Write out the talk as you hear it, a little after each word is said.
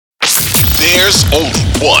There's only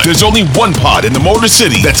one. There's only one pod in the Motor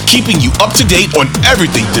City that's keeping you up to date on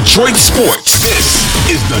everything Detroit sports. This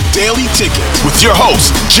is The Daily Ticket with your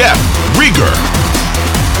host, Jeff Rieger.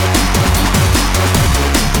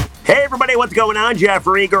 Hey everybody, what's going on? Jeff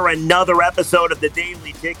Rieger, another episode of The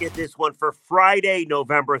Daily Ticket. This one for Friday,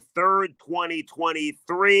 November 3rd,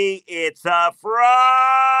 2023. It's a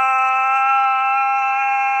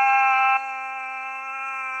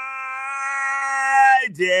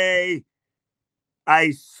Friday.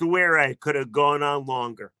 I swear I could have gone on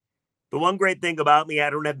longer. The one great thing about me,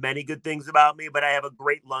 I don't have many good things about me, but I have a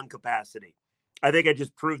great lung capacity. I think I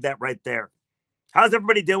just proved that right there. How's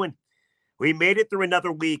everybody doing? We made it through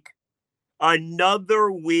another week.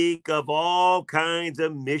 Another week of all kinds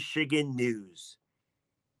of Michigan news.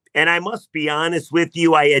 And I must be honest with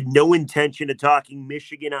you, I had no intention of talking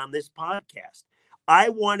Michigan on this podcast. I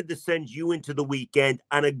wanted to send you into the weekend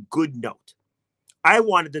on a good note. I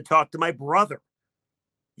wanted to talk to my brother.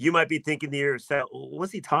 You might be thinking to yourself,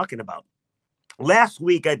 what's he talking about? Last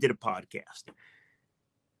week I did a podcast.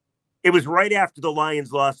 It was right after the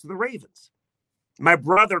Lions lost to the Ravens. My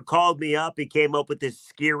brother called me up. He came up with this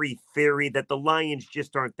scary theory that the Lions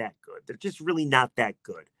just aren't that good. They're just really not that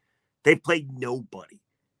good. They've played nobody.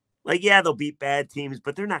 Like, yeah, they'll beat bad teams,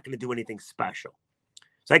 but they're not going to do anything special.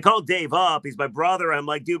 So I called Dave up. He's my brother. I'm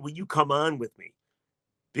like, dude, will you come on with me?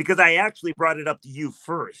 Because I actually brought it up to you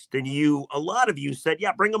first. And a lot of you said,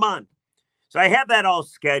 yeah, bring him on. So I had that all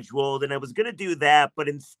scheduled, and I was going to do that. But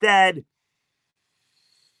instead,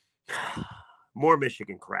 more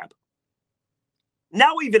Michigan crap.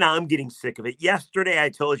 Now even I'm getting sick of it. Yesterday, I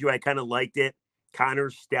told you I kind of liked it. Connor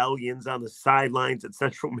Stallions on the sidelines at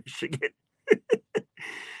Central Michigan.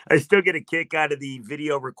 I still get a kick out of the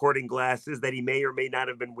video recording glasses that he may or may not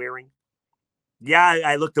have been wearing. Yeah,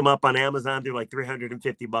 I looked them up on Amazon. They're like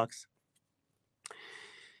 $350.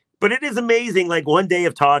 But it is amazing, like one day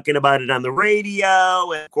of talking about it on the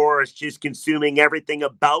radio, and of course, just consuming everything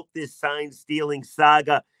about this sign-stealing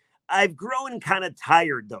saga. I've grown kind of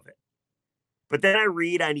tired of it. But then I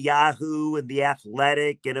read on Yahoo and The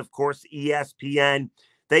Athletic and, of course, ESPN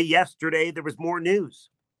that yesterday there was more news.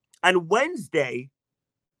 On Wednesday,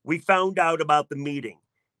 we found out about the meeting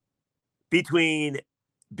between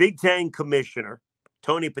Big Ten Commissioner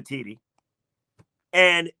Tony Petitti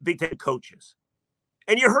and Big Ten coaches.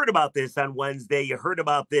 And you heard about this on Wednesday. You heard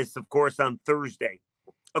about this, of course, on Thursday.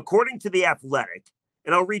 According to The Athletic,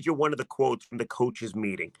 and I'll read you one of the quotes from the coaches'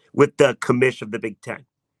 meeting with the commish of the Big Ten.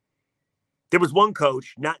 There was one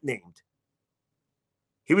coach, not named.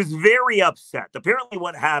 He was very upset. Apparently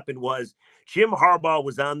what happened was Jim Harbaugh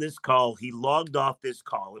was on this call. He logged off this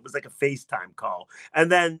call. It was like a FaceTime call.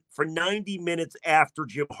 And then for 90 minutes after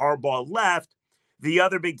Jim Harbaugh left, the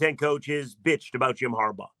other Big Ten coaches bitched about Jim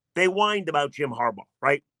Harbaugh. They whined about Jim Harbaugh,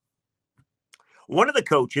 right? One of the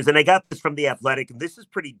coaches, and I got this from The Athletic, and this is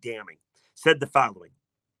pretty damning, said the following.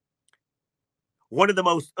 One of the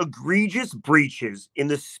most egregious breaches in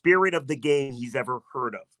the spirit of the game he's ever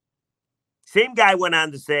heard of. Same guy went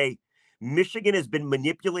on to say, Michigan has been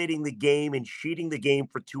manipulating the game and cheating the game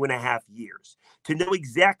for 2.5 years. To know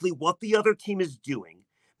exactly what the other team is doing,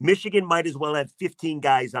 Michigan might as well have 15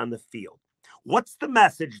 guys on the field. What's the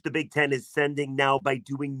message the Big Ten is sending now by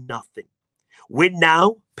doing nothing? Win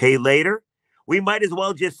now, pay later? We might as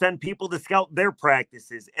well just send people to scout their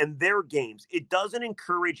practices and their games. It doesn't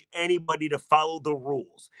encourage anybody to follow the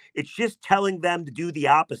rules. It's just telling them to do the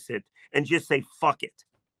opposite and just say, fuck it.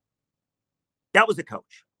 That was the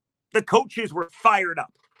coach. The coaches were fired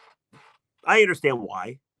up. I understand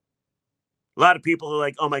why. A lot of people are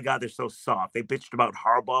like, oh my God, they're so soft. They bitched about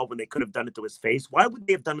Harbaugh when they could have done it to his face. Why would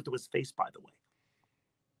they have done it to his face, by the way?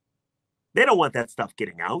 They don't want that stuff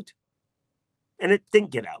getting out. And it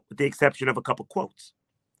didn't get out, with the exception of a couple quotes.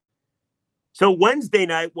 So Wednesday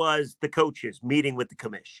night was the coaches meeting with the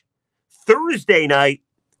commish. Thursday night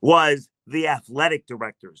was the athletic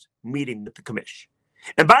directors meeting with the commish.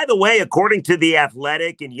 And by the way, according to The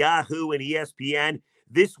Athletic and Yahoo and ESPN,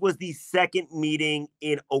 this was the second meeting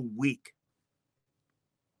in a week.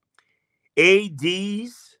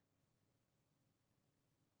 ADs,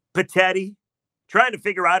 Petitti, trying to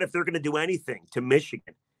figure out if they're going to do anything to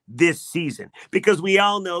Michigan this season, because we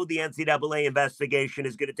all know the NCAA investigation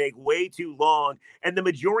is going to take way too long. And the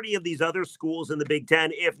majority of these other schools in the Big Ten,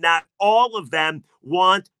 if not all of them,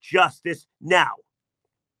 want justice now.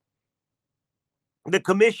 The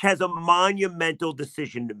commish has a monumental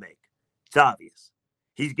decision to make. It's obvious.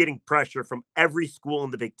 He's getting pressure from every school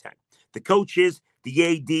in the Big Ten. The coaches, the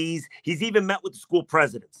ADs, he's even met with the school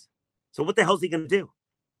presidents. So what the hell is he going to do?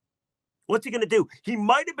 What's he going to do? He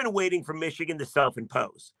might have been waiting for Michigan to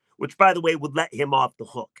self-impose. which, by the way, would let him off the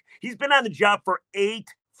hook. He's been on the job for 8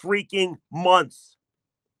 freaking months.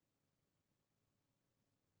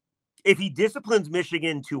 If he disciplines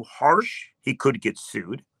Michigan too harsh, he could get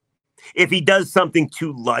sued. If he does something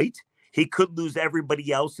too light, he could lose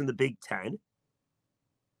everybody else in the Big Ten.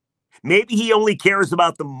 Maybe he only cares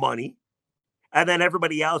about the money. And then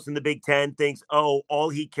everybody else in the Big Ten thinks, oh, all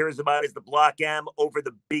he cares about is the Block M over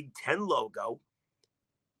the Big Ten logo.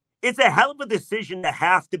 It's a hell of a decision to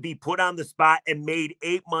have to be put on the spot and made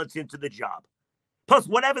 8 months into the job. Plus,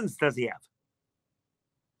 what evidence does he have?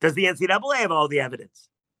 Does the NCAA have all the evidence?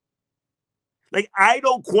 Like, I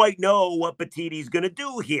don't quite know what Petitti's going to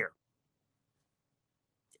do here.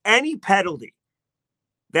 Any penalty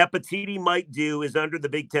that Petitti might do is under the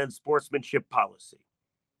Big Ten sportsmanship policy.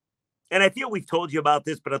 And I feel we've told you about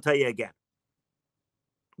this, but I'll tell you again.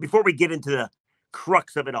 Before we get into the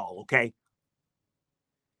crux of it all, okay?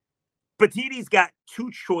 Petitti's got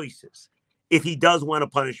 2 choices if he does want to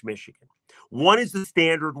punish Michigan. One is the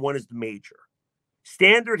standard, one is the major.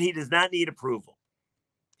 Standard, he does not need approval.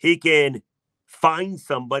 He can fine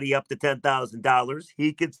somebody up to $10,000.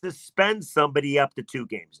 He could suspend somebody up to 2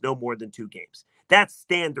 games, no more than 2 games. That's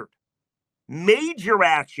standard. Major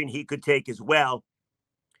action he could take as well.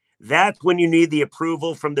 That's when you need the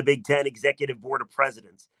approval from the Big Ten Executive Board of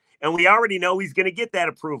Presidents. And we already know he's going to get that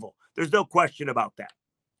approval. There's no question about that.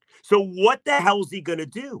 So what the hell is he going to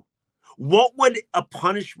do? What would a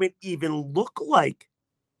punishment even look like?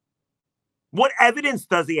 What evidence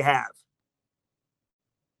does he have?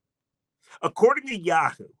 According to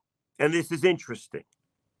Yahoo, and this is interesting,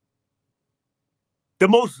 the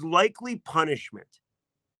most likely punishment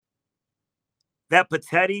that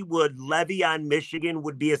Petitti would levy on Michigan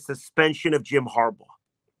would be a suspension of Jim Harbaugh.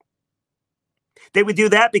 They would do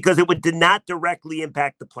that because it would not directly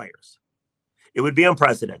impact the players. It would be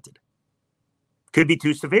unprecedented. Could be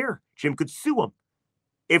too severe. Jim could sue him.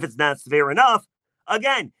 If it's not severe enough,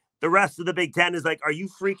 again, the rest of the Big Ten is like, are you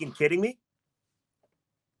freaking kidding me?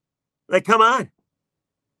 Like, come on.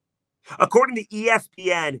 According to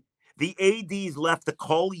ESPN, the ADs left the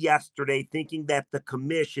call yesterday thinking that the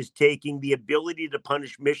commish is taking the ability to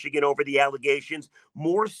punish Michigan over the allegations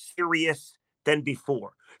more serious than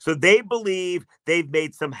before. So they believe they've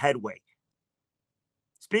made some headway.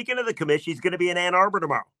 Speaking of the commish, he's going to be in Ann Arbor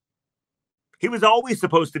tomorrow. He was always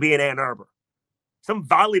supposed to be in Ann Arbor. Some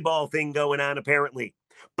volleyball thing going on, apparently.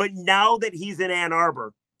 But now that he's in Ann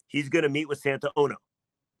Arbor, he's going to meet with Santa Ono,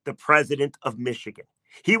 the president of Michigan.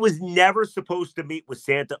 He was never supposed to meet with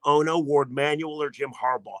Santa Ono, Ward Manuel, or Jim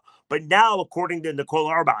Harbaugh. But now, according to Nicole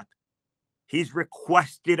Arbach, he's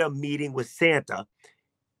requested a meeting with Santa.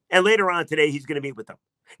 And later on today, he's going to meet with them.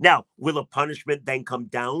 Now, will a punishment then come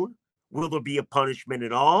down? Will there be a punishment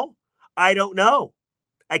at all? I don't know.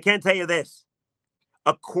 I can tell you this.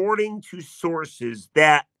 According to sources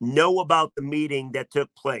that know about the meeting that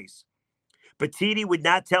took place, Petitti would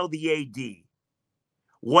not tell the AD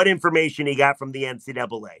what information he got from the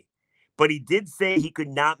NCAA. But he did say he could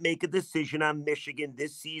not make a decision on Michigan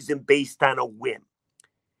this season based on a whim.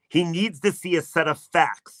 He needs to see a set of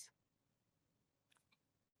facts.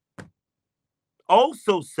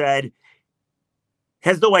 Also said,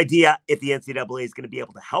 has no idea if the NCAA is going to be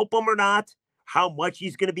able to help him or not, how much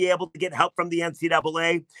he's going to be able to get help from the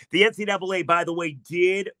NCAA. The NCAA, by the way,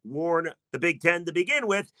 did warn the Big Ten to begin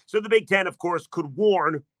with. So the Big Ten, of course, could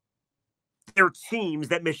warn their teams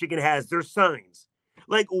that Michigan has their signs.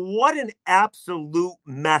 Like, what an absolute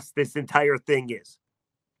mess this entire thing is.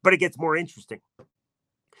 But it gets more interesting.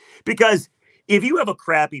 Because if you have a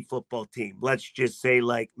crappy football team, let's just say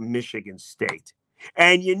like Michigan State,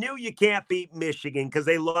 and you knew you can't beat Michigan because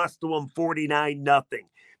they lost to them 49-0.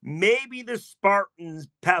 Maybe the Spartans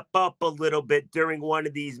pep up a little bit during one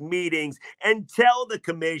of these meetings and tell the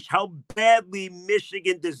commish how badly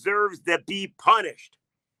Michigan deserves to be punished.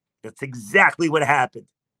 That's exactly what happened.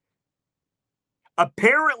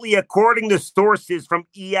 Apparently, according to sources from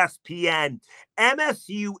ESPN,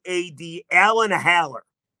 MSU AD Alan Haller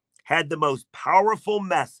had the most powerful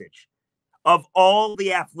message of all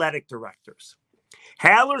the athletic directors.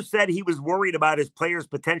 Haller said he was worried about his players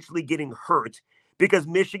potentially getting hurt because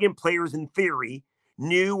Michigan players, in theory,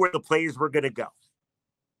 knew where the players were going to go.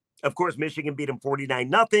 Of course, Michigan beat them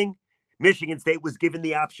 49-0. Michigan State was given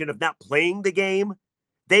the option of not playing the game.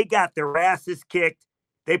 They got their asses kicked.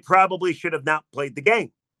 They probably should have not played the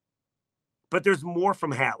game. But there's more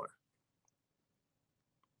from Haller.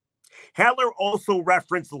 Haller also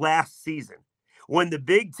referenced last season when the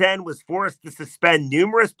Big Ten was forced to suspend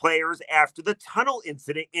numerous players after the tunnel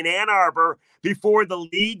incident in Ann Arbor before the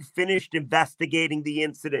league finished investigating the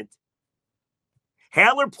incident.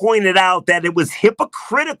 Haller pointed out that it was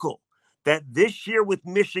hypocritical that this year with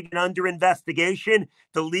Michigan under investigation,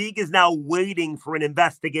 the league is now waiting for an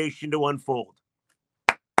investigation to unfold.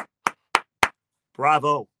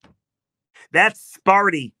 Bravo. That's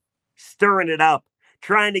Sparty stirring it up,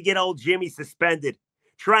 trying to get old Jimmy suspended,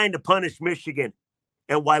 trying to punish Michigan.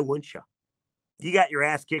 And why wouldn't you? You got your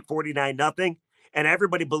ass kicked 49-0, and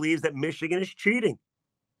everybody believes that Michigan is cheating.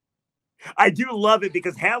 I do love it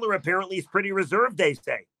because Haller apparently is pretty reserved, they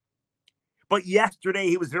say. But yesterday,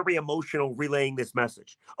 he was very emotional relaying this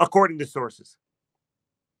message, according to sources.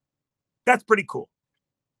 That's pretty cool.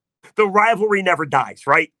 The rivalry never dies,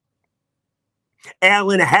 right?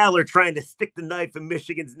 Alan Haller trying to stick the knife in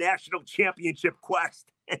Michigan's national championship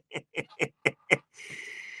quest.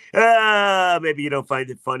 Maybe you don't find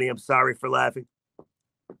it funny. I'm sorry for laughing.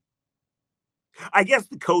 I guess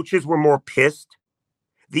the coaches were more pissed.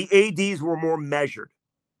 The ADs were more measured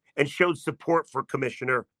and showed support for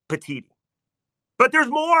Commissioner Petitti. But there's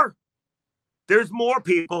more. There's more,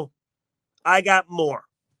 people. I got more.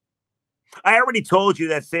 I already told you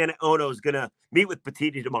that Santa Ono is going to meet with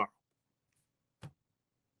Petitti tomorrow.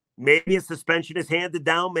 Maybe a suspension is handed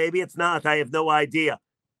down. Maybe it's not. I have no idea.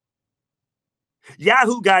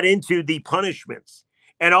 Yahoo got into the punishments,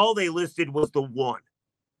 and all they listed was the one.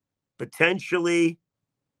 Potentially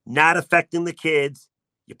not affecting the kids.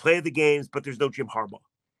 You play the games, but there's no Jim Harbaugh.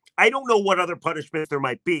 I don't know what other punishments there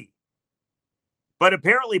might be. But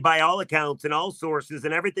apparently, by all accounts and all sources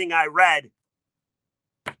and everything I read,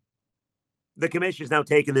 the commission is now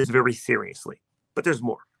taking this very seriously. But there's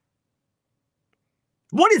more.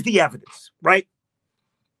 What is the evidence, right?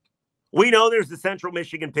 We know there's the Central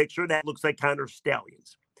Michigan picture that looks like Connor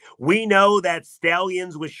Stalions. We know that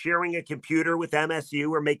Stalions was sharing a computer with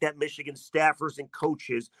MSU or make that Michigan staffers and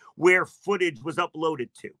coaches where footage was uploaded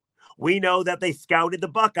to. We know that they scouted the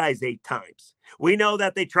Buckeyes 8 times. We know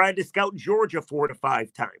that they tried to scout Georgia 4 to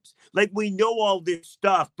 5 times. Like, we know all this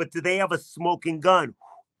stuff, but do they have a smoking gun?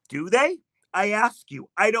 Do they? I ask you.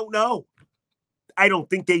 I don't know. I don't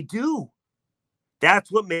think they do.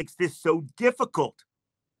 That's what makes this so difficult.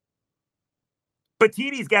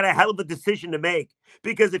 Petitti's got a hell of a decision to make,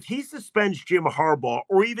 because if he suspends Jim Harbaugh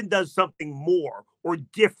or even does something more or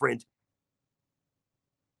different,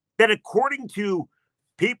 then according to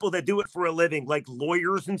people that do it for a living, like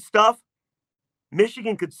lawyers and stuff,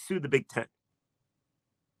 Michigan could sue the Big Ten.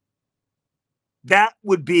 That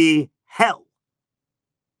would be hell.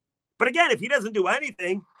 But again, if he doesn't do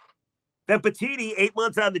anything, then Petitti, 8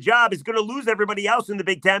 months on the job, is going to lose everybody else in the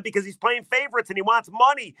Big Ten because he's playing favorites and he wants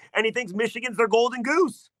money and he thinks Michigan's their golden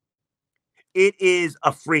goose. It is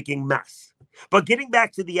a freaking mess. But getting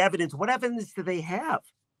back to the evidence, what evidence do they have?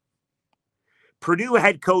 Purdue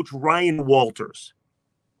head coach Ryan Walters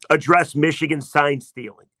addressed Michigan sign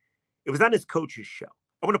stealing. It was on his coach's show.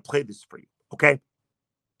 I want to play this for you, okay?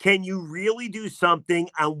 Can you really do something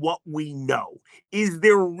on what we know? Is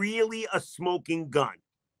there really a smoking gun?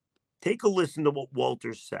 Take a listen to what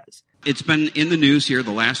Walters says. It's been in the news here the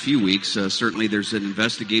last few weeks. Certainly there's an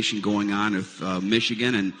investigation going on of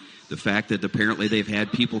Michigan and the fact that apparently they've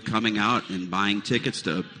had people coming out and buying tickets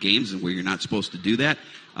to games and where you're not supposed to do that.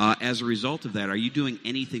 As a result of that, are you doing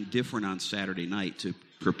anything different on Saturday night to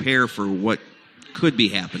prepare for what could be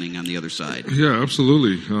happening on the other side? Yeah,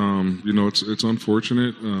 absolutely. It's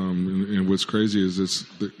unfortunate, and what's crazy is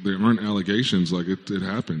there aren't allegations, like it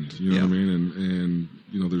happened. You know what I mean?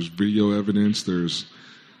 And there's video evidence. There's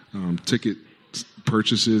ticket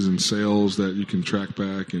purchases and sales that you can track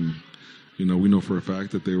back, and we know for a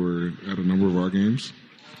fact that they were at a number of our games,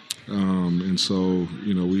 and so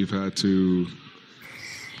we've had to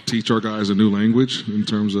teach our guys a new language in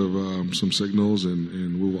terms of some signals,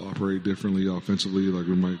 and we will operate differently offensively. Like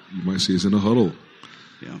you might see us in a huddle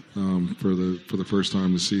for the first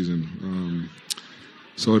time this season.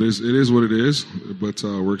 So it is what it is, but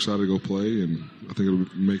we're excited to go play, and I think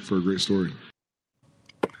it'll make for a great story.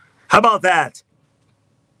 How about that?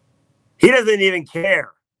 He doesn't even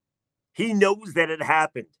care. He knows that it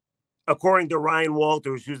happened, according to Ryan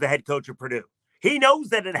Walters, who's the head coach of Purdue. He knows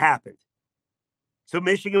that it happened. So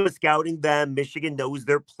Michigan was scouting them. Michigan knows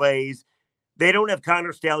their plays. They don't have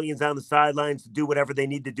Connor Stalions on the sidelines to do whatever they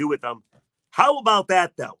need to do with them. How about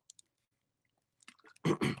that, though?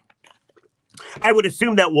 I would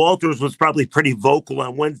assume that Walters was probably pretty vocal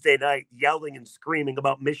on Wednesday night, yelling and screaming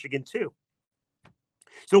about Michigan, too.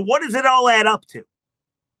 So what does it all add up to?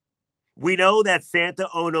 We know that Santa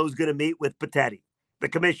Ono is going to meet with Petitti, the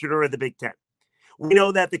commissioner of the Big Ten. We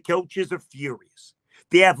know that the coaches are furious.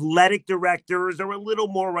 The athletic directors are a little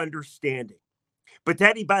more understanding.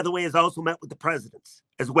 Petitti, by the way, has also met with the presidents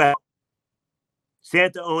as well.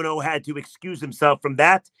 Santa Ono had to excuse himself from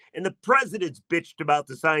that, and the president's bitched about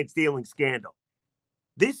the sign stealing scandal.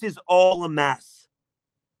 This is all a mess.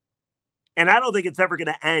 And I don't think it's ever going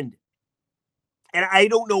to end. And I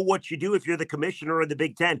don't know what you do if you're the commissioner of the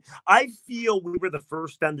Big Ten. I feel we were the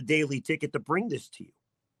first on the Daily Ticket to bring this to you,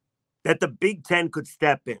 that the Big Ten could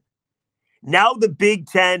step in. Now the Big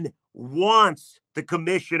Ten wants the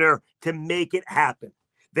commissioner to make it happen.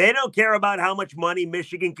 They don't care about how much money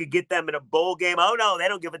Michigan could get them in a bowl game. Oh, no, they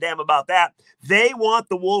don't give a damn about that. They want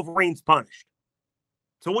the Wolverines punished.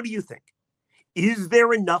 So what do you think? Is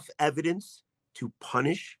there enough evidence to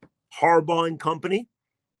punish Harbaugh and company?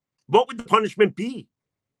 What would the punishment be?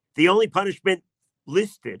 The only punishment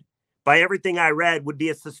listed by everything I read would be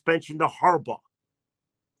a suspension to Harbaugh.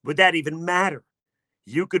 Would that even matter?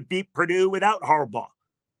 You could beat Purdue without Harbaugh.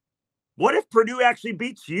 What if Purdue actually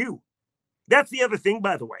beats you? That's the other thing,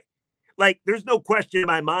 by the way. Like, there's no question in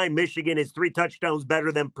my mind Michigan is 3 touchdowns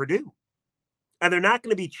better than Purdue. And they're not going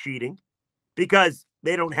to be cheating because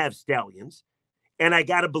they don't have stallions. And I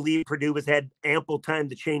got to believe Purdue has had ample time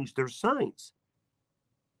to change their signs.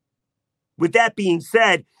 With that being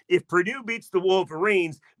said, if Purdue beats the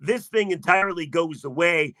Wolverines, this thing entirely goes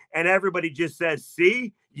away and everybody just says,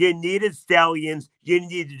 see, you needed stallions, you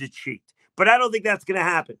needed to cheat. But I don't think that's going to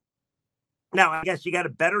happen. Now, I guess you got a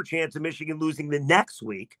better chance of Michigan losing the next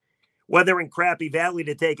week, whether in Crappy Valley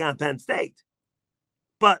to take on Penn State.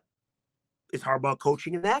 But is Harbaugh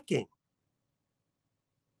coaching in that game?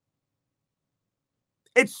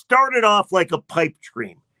 It started off like a pipe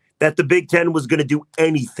dream that the Big Ten was going to do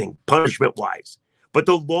anything punishment-wise. But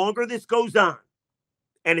the longer this goes on,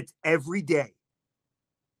 and it's every day,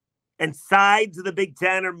 and sides of the Big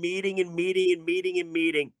Ten are meeting,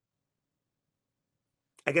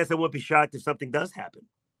 I guess I wouldn't be shocked if something does happen.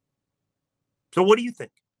 So what do you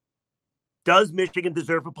think? Does Michigan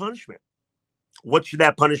deserve a punishment? What should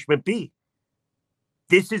that punishment be?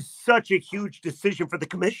 This is such a huge decision for the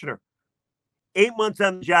commissioner. 8 months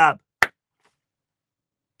on the job.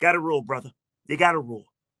 Got to rule, brother. You got to rule.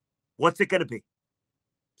 What's it going to be?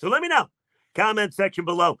 So let me know. Comment section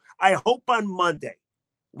below. I hope on Monday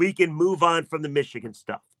we can move on from the Michigan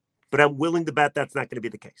stuff. But I'm willing to bet that's not going to be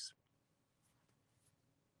the case.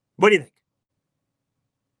 What do you think?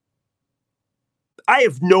 I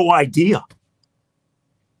have no idea.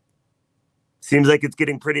 Seems like it's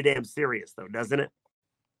getting pretty damn serious, though, doesn't it?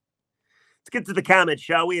 Let's get to the comments,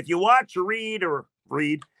 shall we? If you watch or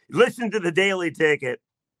listen to the Daily Ticket.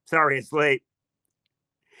 Sorry, it's late.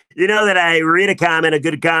 You know that I read a comment, a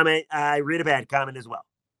good comment. I read a bad comment as well.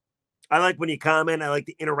 I like when you comment. I like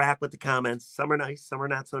to interact with the comments. Some are nice, some are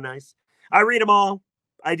not so nice. I read them all.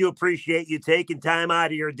 I do appreciate you taking time out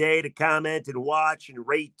of your day to comment and watch and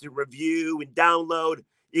rate and review and download.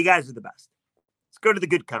 You guys are the best. Let's go to the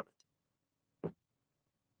good comment.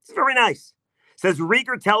 It's very nice. Says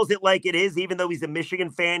Rieger tells it like it is, even though he's a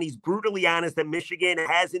Michigan fan. He's brutally honest that Michigan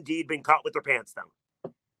has indeed been caught with their pants down.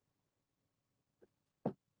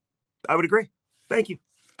 I would agree. Thank you.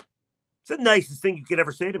 It's the nicest thing you could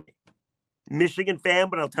ever say to me. Michigan fan,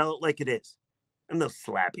 but I'll tell it like it is. I'm no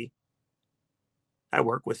slappy. I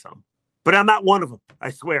work with some, but I'm not one of them.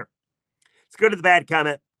 I swear. Let's go to the bad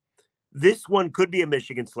comment. This one could be a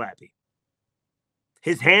Michigan slappy.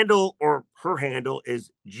 His handle or her handle is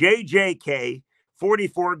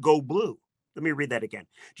JJK44 Go Blue. Let me read that again.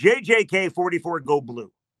 JJK44 Go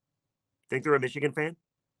Blue. Think they're a Michigan fan?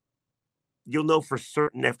 You'll know for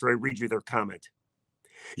certain after I read you their comment.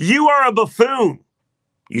 You are a buffoon.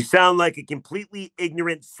 You sound like a completely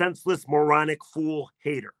ignorant, senseless, moronic fool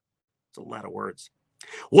hater. It's a lot of words.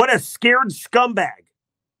 What a scared scumbag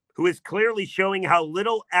who is clearly showing how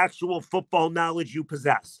little actual football knowledge you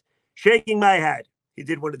possess. Shaking my head. He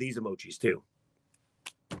did one of these emojis too.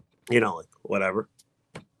 You know, like whatever.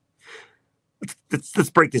 Let's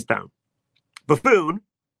break this down. Buffoon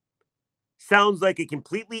sounds like a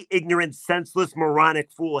completely ignorant, senseless, moronic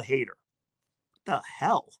fool hater. What the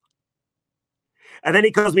hell? And then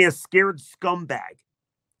he calls me a scared scumbag.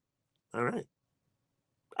 All right.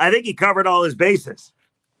 I think he covered all his bases.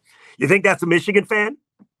 You think that's a Michigan fan?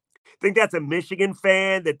 Think that's a Michigan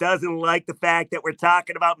fan that doesn't like the fact that we're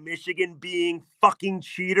talking about Michigan being fucking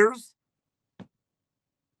cheaters?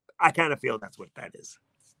 I kind of feel that's what that is.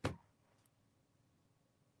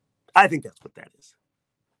 I think that's what that is.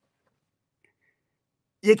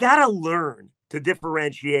 You got to learn to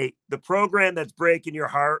differentiate the program that's breaking your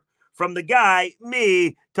heart from the guy,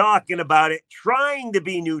 me, talking about it, trying to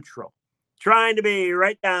be neutral, trying to be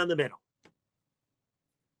right down the middle.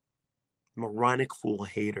 Moronic fool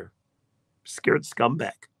hater. Scared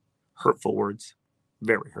scumbag. Hurtful words.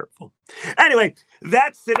 Very hurtful. Anyway,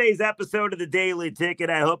 that's today's episode of the Daily Ticket.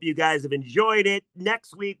 I hope you guys have enjoyed it.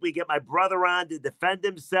 Next week, we get my brother on to defend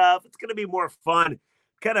himself. It's going to be more fun.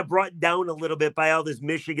 Kind of brought down a little bit by all this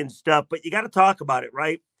Michigan stuff, but you got to talk about it,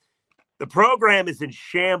 right? The program is in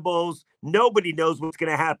shambles. Nobody knows what's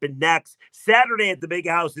going to happen next. Saturday at the Big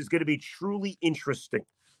House is going to be truly interesting.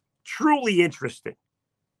 Truly interesting.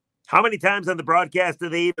 How many times on the broadcast do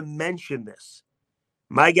they even mention this?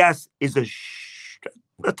 My guess is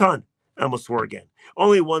a ton. I almost swore again.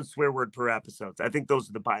 Only one swear word per episode. I think those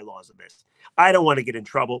are the bylaws of this. I don't want to get in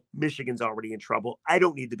trouble. Michigan's already in trouble. I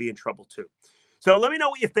don't need to be in trouble too. So let me know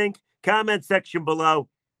what you think. Comment section below.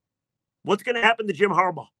 What's going to happen to Jim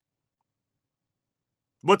Harbaugh?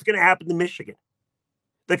 What's going to happen to Michigan?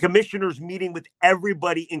 The commissioner's meeting with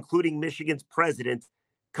everybody, including Michigan's president,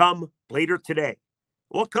 come later today.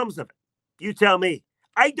 What comes of it? You tell me.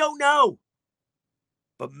 I don't know.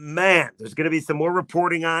 But man, there's going to be some more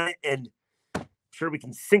reporting on it, and I'm sure we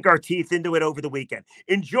can sink our teeth into it over the weekend.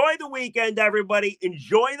 Enjoy the weekend, everybody.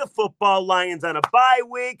 Enjoy the football. Lions on a bye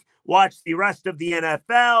week. Watch the rest of the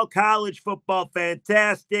NFL. College football,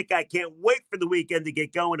 fantastic. I can't wait for the weekend to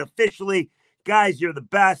get going officially. Guys, you're the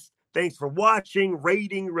best. Thanks for watching,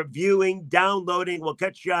 rating, reviewing, downloading. We'll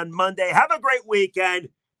catch you on Monday. Have a great weekend.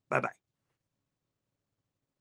 Bye-bye.